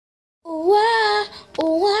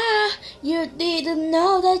You didn't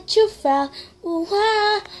know that you fell.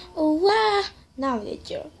 Ooh-ah, ooh-ah. Now that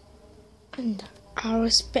you're under our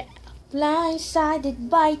spell, blindsided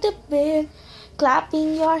by the beat,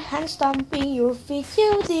 clapping your hands, stomping your feet.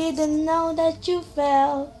 You didn't know that you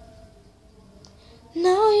fell.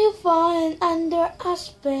 Now you've fallen under a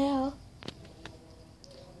spell.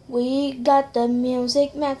 We got the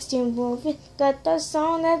music makes you move it, got the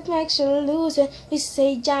song that makes you lose it. We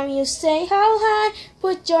say jump, you say how high,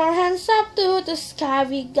 put your hands up to the sky.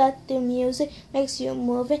 We got the music makes you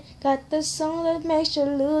move it, got the song that makes you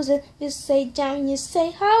lose it. We say jump, you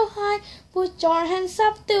say how high, put your hands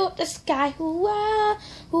up to the sky. Ooh-ah,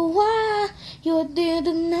 ooh-ah, you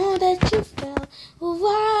didn't know that you fell.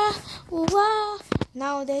 Ooh-ah, ooh-ah.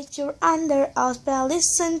 Now that you're under our spell,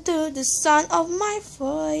 listen to the sound of my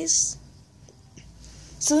voice.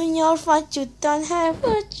 Soon you'll find you don't have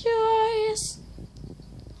a choice.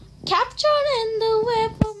 Captured in the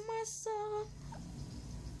web of my soul.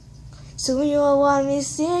 Soon you'll want me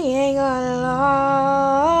singing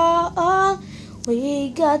along.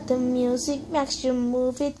 We got the music makes you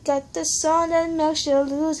move it, got the song that makes you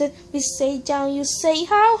lose it. We say down, you say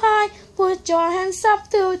how high, put your hands up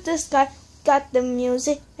to the sky. Got the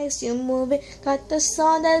music makes you move it, got the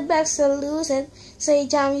song that makes you lose it. Say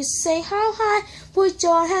down, you say how high, put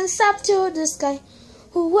your hands up to the sky.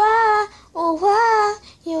 Ooh-ah, ooh-ah,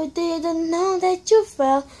 you didn't know that you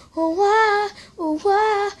fell. Ooh-ah,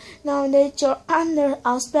 ooh-ah, now that you're under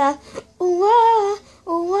our spell. Ooh-ah,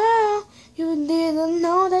 ooh-ah, you didn't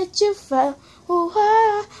know that you fell.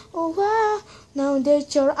 Ooh-ah, ooh-ah, now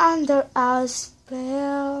that you're under our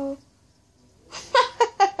spell.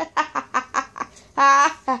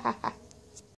 Ha ha ha ha.